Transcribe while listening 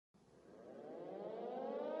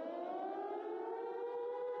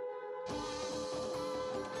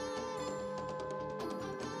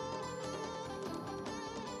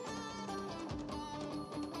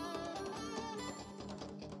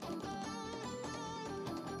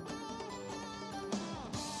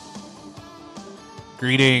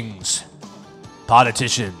Greetings,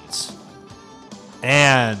 politicians,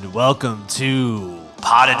 and welcome to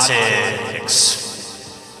Poditics,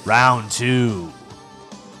 Round 2.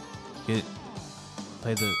 Play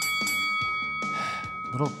the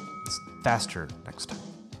little faster next time.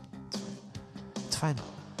 It's fine.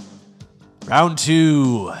 Round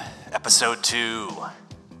 2, Episode 2.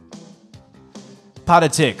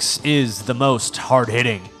 Poditics is the most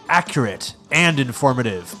hard-hitting, accurate, and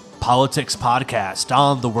informative politics podcast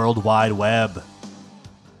on the World Wide Web.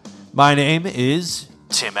 My name is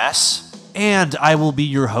Tim S., and I will be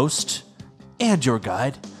your host and your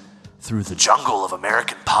guide through the jungle of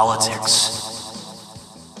American politics.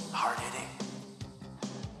 Hard-hitting.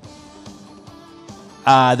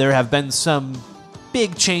 There have been some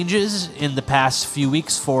big changes in the past few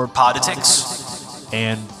weeks for Poditics,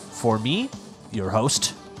 and for me, your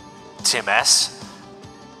host, Tim S.,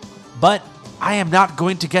 but I am not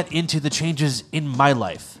going to get into the changes in my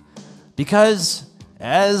life because,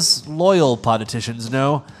 as loyal politicians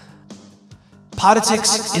know,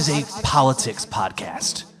 Poditics is a politics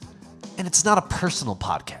podcast, and it's not a personal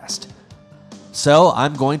podcast. So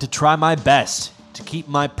I'm going to try my best to keep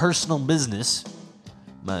my personal business,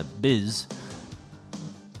 my biz,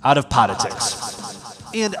 out of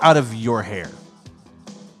Poditics and out of your hair.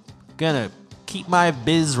 Gonna keep my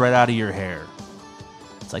biz right out of your hair.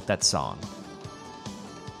 It's like that song.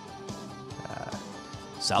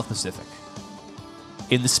 South Pacific.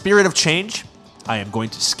 In the spirit of change, I am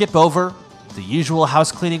going to skip over the usual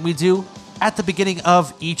house cleaning we do at the beginning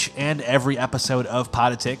of each and every episode of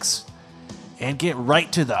Poditics and get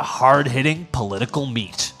right to the hard-hitting political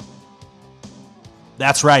meat.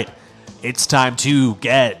 That's right. It's time to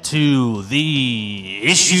get to the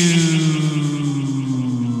issues.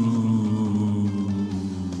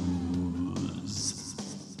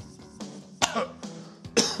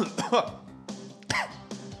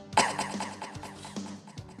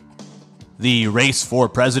 The race for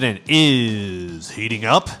president is heating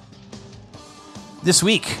up. This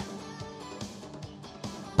week,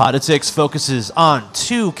 Poditics focuses on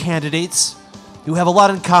two candidates who have a lot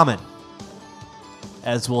in common,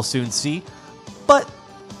 as we'll soon see, but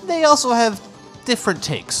they also have different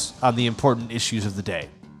takes on the important issues of the day.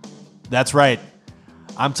 That's right,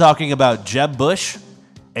 I'm talking about Jeb Bush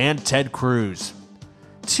and Ted Cruz,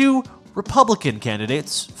 two Republican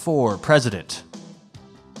candidates for president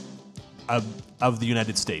of the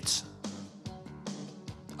United States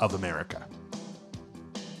of America.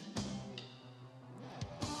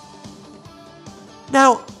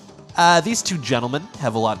 Now, these two gentlemen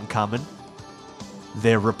have a lot in common.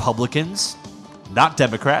 They're Republicans, not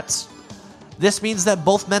Democrats. This means that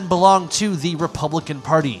both men belong to the Republican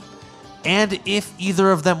Party. And if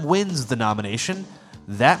either of them wins the nomination,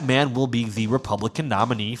 that man will be the Republican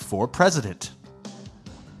nominee for president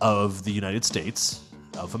of the United States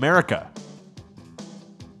of America.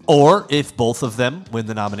 Or if both of them win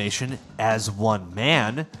the nomination as one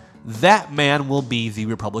man, that man will be the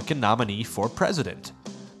Republican nominee for president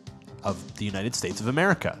of the United States of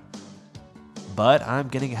America. But I'm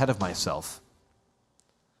getting ahead of myself.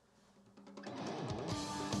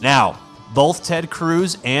 Now, both Ted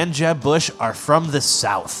Cruz and Jeb Bush are from the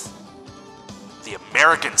South. The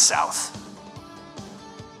American South.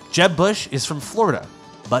 Jeb Bush is from Florida,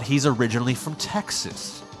 but he's originally from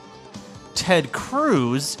Texas. Ted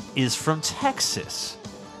Cruz is from Texas,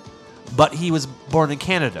 but he was born in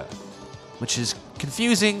Canada, which is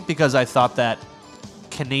confusing because I thought that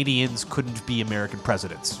Canadians couldn't be American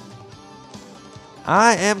presidents.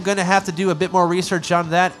 I am going to have to do a bit more research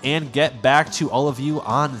on that and get back to all of you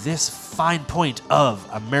on this fine point of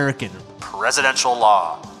American presidential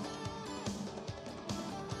law.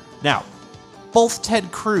 Now, both Ted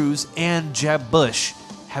Cruz and Jeb Bush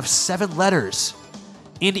have 7 letters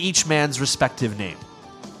in each man's respective name.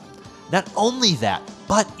 Not only that,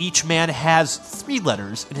 but each man has 3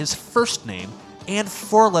 letters in his first name and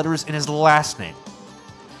 4 letters in his last name.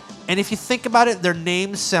 And if you think about it, their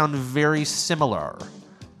names sound very similar.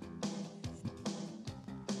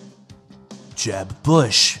 Jeb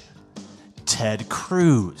Bush, Ted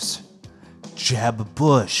Cruz. Jeb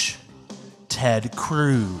Bush, Ted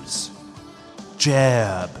Cruz.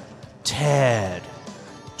 Jeb, Ted,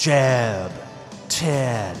 Jeb,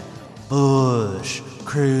 Ted, Bush,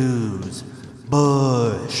 Cruz,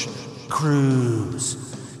 Bush, Cruz,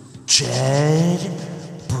 Jed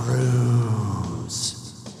Bruz.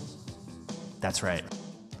 That's right.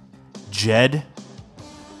 Jed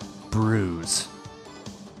Bruz.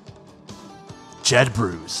 Jed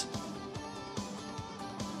Bruz.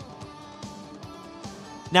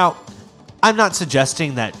 Now, I'm not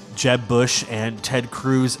suggesting that Jeb Bush and Ted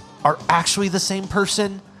Cruz are actually the same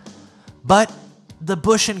person, but the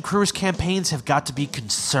Bush and Cruz campaigns have got to be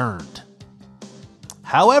concerned.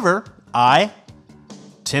 However, I,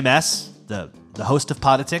 Tim S., the host of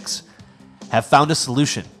Poditics, have found a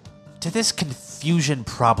solution to this confusion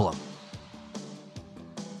problem.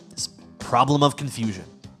 This problem of confusion.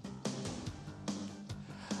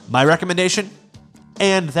 My recommendation,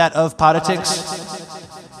 and that of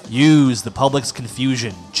Poditics, use the public's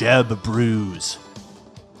confusion, Jed Bruz.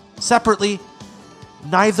 Separately,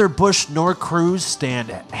 neither Bush nor Cruz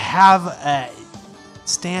neither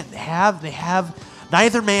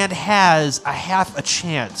man has a half a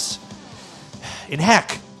chance in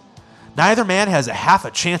heck. Neither man has a half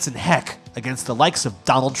a chance in heck against the likes of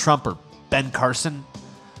Donald Trump or Ben Carson.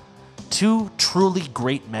 Two truly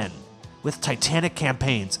great men with titanic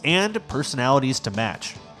campaigns and personalities to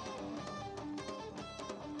match.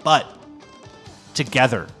 But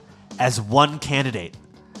together, as one candidate,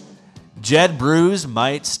 Jed Bruz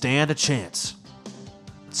might stand a chance.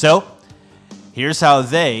 So, here's how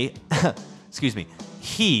he,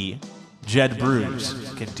 Jed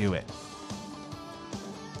Bruz, can do it.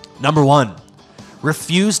 Number 1,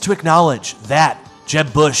 refuse to acknowledge that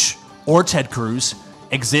Jeb Bush or Ted Cruz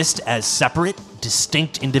exist as separate,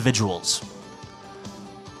 distinct individuals.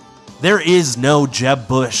 There is no Jeb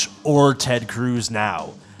Bush or Ted Cruz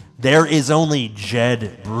now. There is only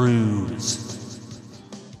Jed Bruz.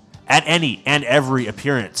 At any and every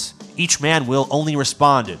appearance, each man will only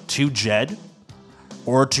respond to Jed,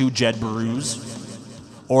 or to Jed Bruz,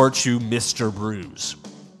 or to Mr. Bruz.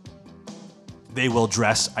 They will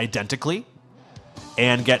dress identically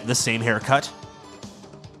and get the same haircut.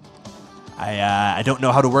 I don't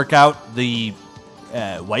know how to work out the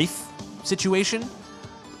wife situation,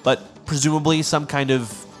 but presumably some kind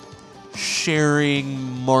of sharing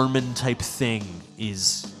Mormon type thing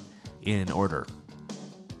is in order.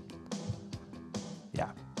 Yeah.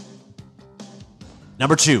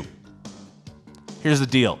 Number 2. Here's the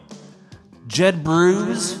deal. Jed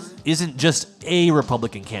Bruz isn't just a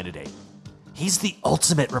Republican candidate. He's the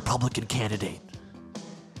ultimate Republican candidate.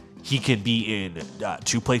 He can be in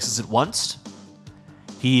 2 places at once.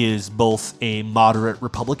 He is both a moderate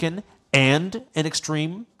Republican and an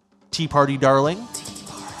extreme Tea Party darling.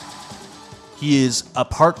 He is a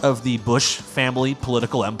part of the Bush family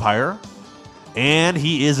political empire. And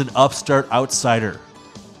he is an upstart outsider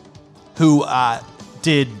who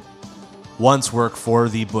did once work for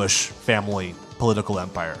the Bush family political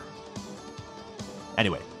empire.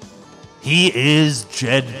 Anyway, he is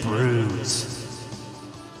Jed Bruz.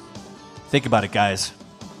 Think about it, guys.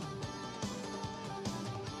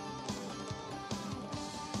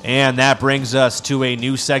 And that brings us to a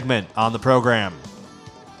new segment on the program.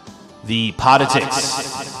 The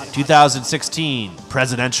Poditics 2016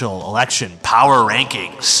 Presidential Election Power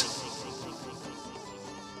Rankings.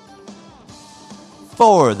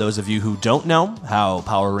 For those of you who don't know how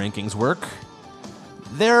power rankings work,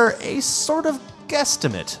 they're a sort of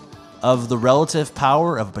guesstimate of the relative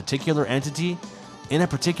power of a particular entity in a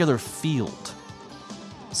particular field.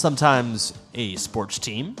 Sometimes a sports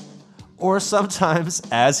team, or sometimes,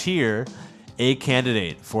 as here, a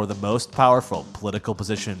candidate for the most powerful political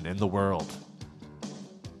position in the world.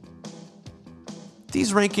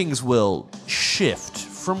 These rankings will shift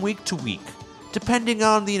from week to week, depending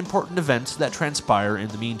on the important events that transpire in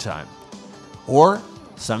the meantime, or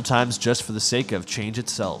sometimes just for the sake of change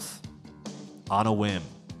itself, on a whim,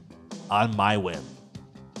 on my whim,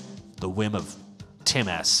 the whim of Tim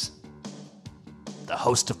S., the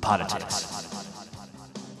host of Poditics.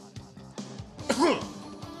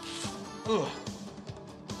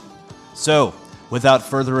 So, without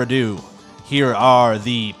further ado, here are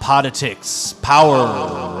the Poditics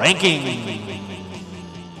Power Rankings.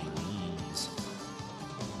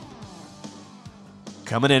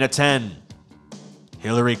 Coming in at 10,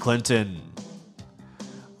 Hillary Clinton.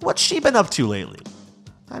 What's she been up to lately?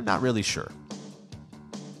 I'm not really sure.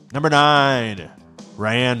 Number 9,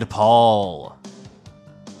 Rand Paul.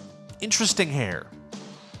 Interesting hair.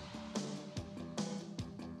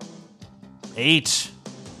 8,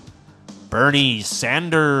 Bernie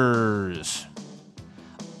Sanders.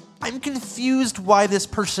 I'm confused why this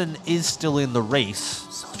person is still in the race.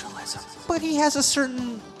 Socialism. But he has a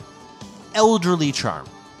certain elderly charm,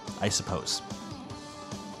 I suppose.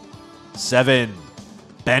 7,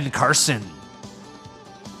 Ben Carson.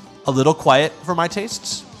 A little quiet for my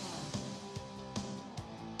tastes.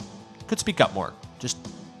 Could speak up more. Just,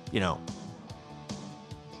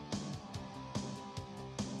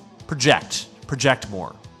 project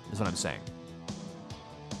more is what I'm saying.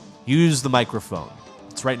 Use the microphone.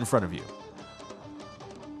 It's right in front of you.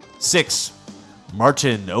 6,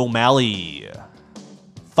 Martin O'Malley.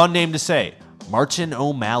 Fun name to say. Martin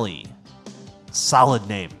O'Malley. Solid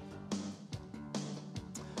name.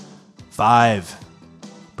 5.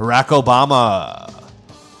 Barack Obama.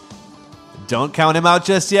 Don't count him out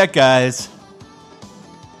just yet, guys.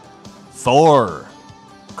 4.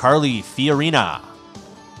 Carly Fiorina.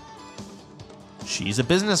 She's a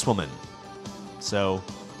businesswoman. So,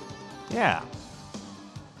 yeah.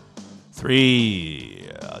 3.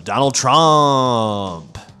 Donald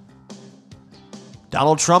Trump.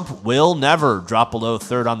 Donald Trump will never drop below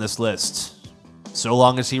 3rd on this list, so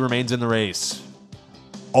long as he remains in the race.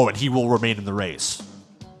 Oh, and he will remain in the race.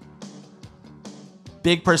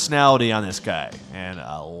 Big personality on this guy, and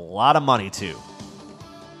a lot of money, too.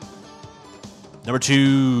 Number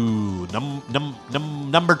 2.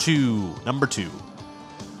 Number two.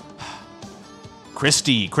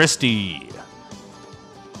 Christie.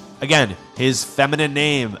 Again, his feminine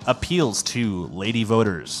name appeals to lady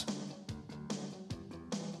voters.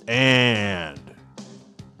 And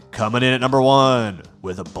coming in at number 1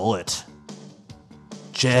 with a bullet,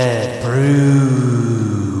 Jed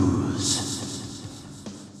Bruz.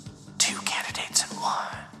 2 candidates in 1.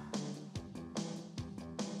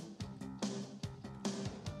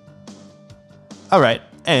 All right,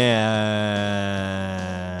 and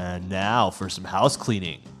now for some house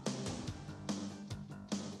cleaning.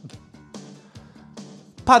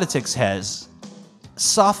 Poditics has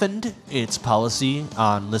softened its policy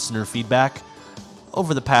on listener feedback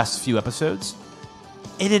over the past few episodes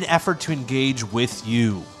in an effort to engage with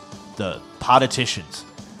you, the Poditicians,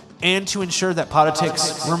 and to ensure that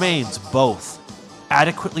Poditics remains both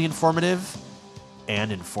adequately informative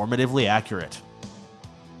and informatively accurate.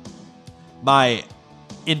 My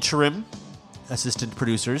interim assistant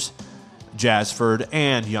producers, Jazzford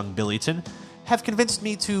and Young Billyton, have convinced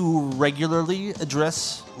me to regularly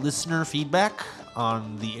address listener feedback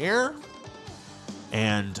on the air.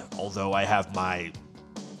 And although I have my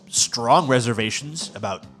strong reservations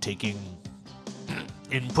about taking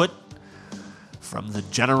input from the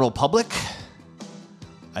general public,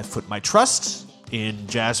 I've put my trust in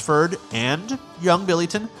Jazzford and Young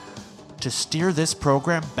Billyton to steer this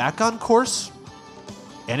program back on course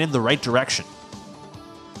and in the right direction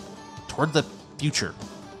toward the future.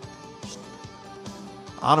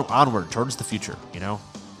 Onward towards the future, you know?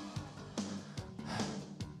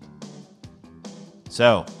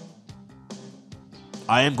 So,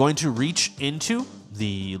 I am going to reach into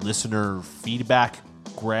the listener feedback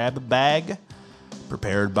grab bag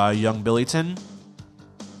prepared by Young Billyton.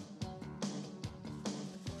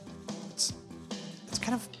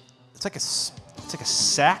 It's like a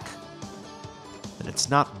sack, and it's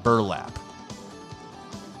not burlap.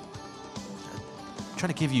 I'm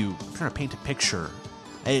trying to paint a picture.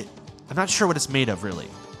 I'm not sure what it's made of, really.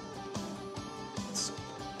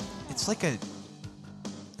 It's like a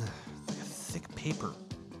thick paper.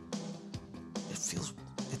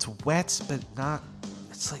 It's wet, but not.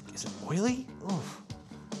 It's like, is it oily? Oof.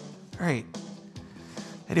 All right.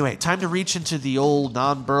 Anyway, time to reach into the old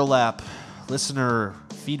non-burlap listener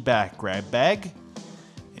feedback grab bag.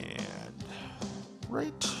 And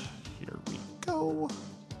right here we go.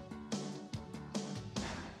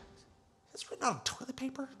 It's written on toilet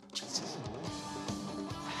paper? Jesus.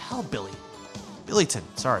 Hell, Billyton,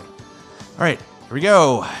 sorry. All right, here we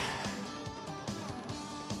go.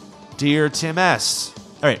 Dear Tim S.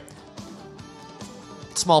 All right.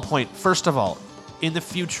 Small point. First of all, in the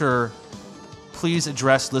future, please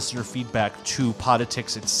address listener feedback to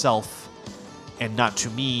Poditics itself and not to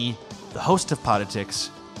me, the host of Poditics,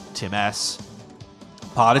 Tim S.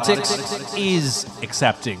 Poditics is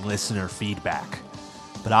accepting listener feedback,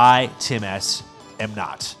 but I, Tim S., am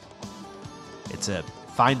not. It's a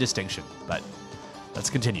fine distinction, but let's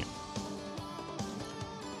continue.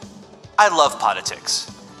 I love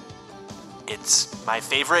Poditics. It's my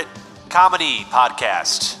favorite comedy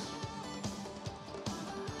podcast.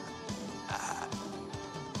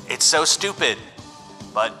 It's so stupid,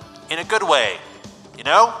 but in a good way, you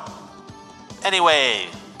know? Anyway,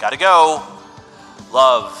 gotta go.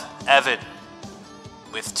 Love, Evan,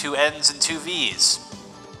 with 2 N's and 2 V's.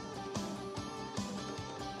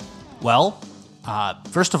 Well,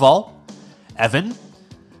 first of all, Evan,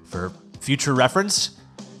 for future reference,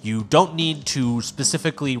 you don't need to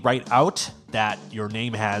specifically write out that your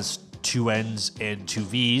name has 2 N's and 2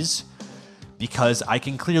 V's, because I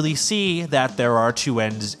can clearly see that there are 2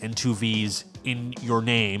 N's and 2 V's in your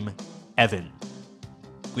name, Evan,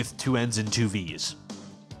 with 2 N's and 2 V's.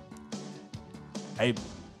 I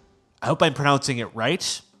hope I'm pronouncing it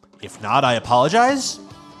right. If not, I apologize.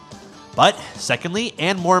 But secondly,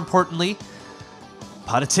 and more importantly,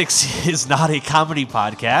 Poditics is not a comedy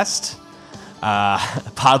podcast.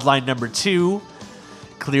 Podline number 2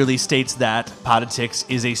 clearly states that Poditics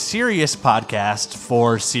is a serious podcast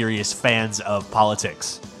for serious fans of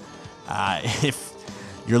politics. If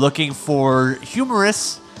you're looking for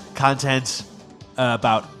humorous content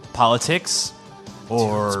about politics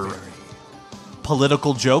or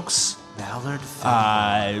political jokes, Mallard,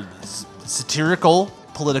 satirical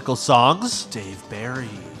political songs, Dave Barry,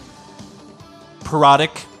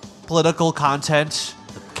 parodic political content,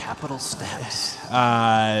 the Capitol Steps,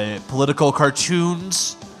 political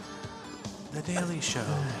cartoons. The Daily Show.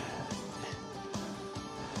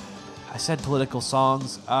 I said political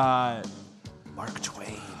songs. Mark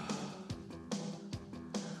Twain.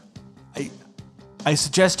 I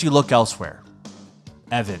suggest you look elsewhere.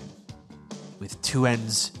 Evan, with 2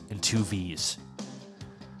 N's and 2 V's.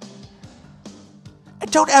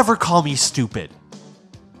 And don't ever call me stupid.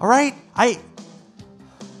 All right? I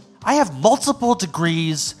have multiple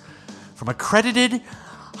degrees from accredited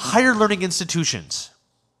higher learning institutions.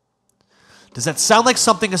 Does that sound like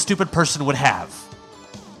something a stupid person would have?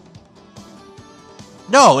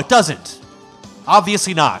 No, it doesn't.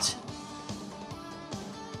 Obviously not.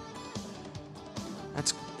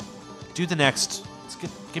 Let's do the next.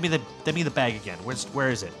 Give me the bag again. Where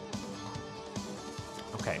is it?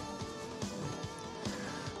 Okay.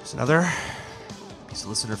 There's another piece of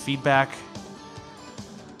listener feedback.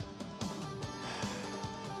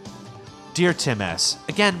 Dear Tim S.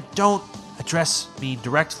 Again, don't address me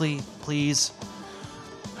directly, please.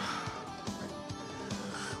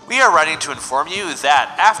 We are writing to inform you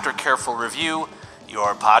that after careful review,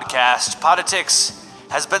 your podcast, Poditics,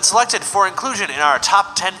 has been selected for inclusion in our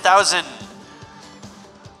top 10,000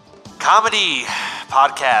 comedy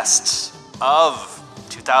podcasts of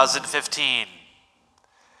 2015.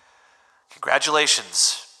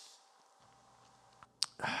 Congratulations.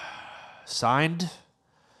 Signed,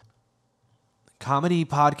 Comedy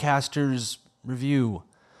Podcasters Review,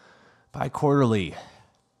 bi-quarterly.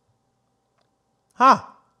 Huh.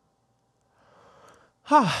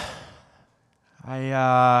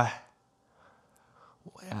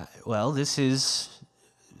 Well, this is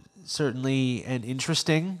certainly an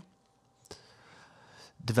interesting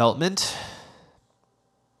development.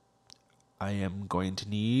 I am going to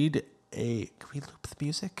need can we loop the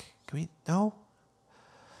music? Can we? No?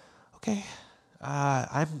 Okay.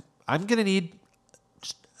 I'm gonna need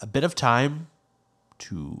just a bit of time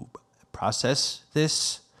to process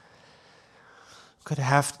this. Gonna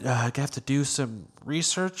have to do some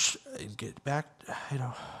research and get back.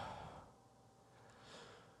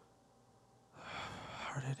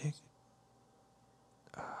 Hard hitting.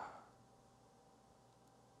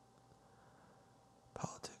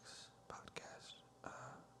 Politics podcast.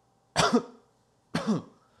 All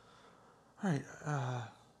right. All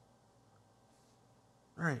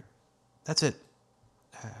right. That's it.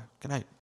 Good night.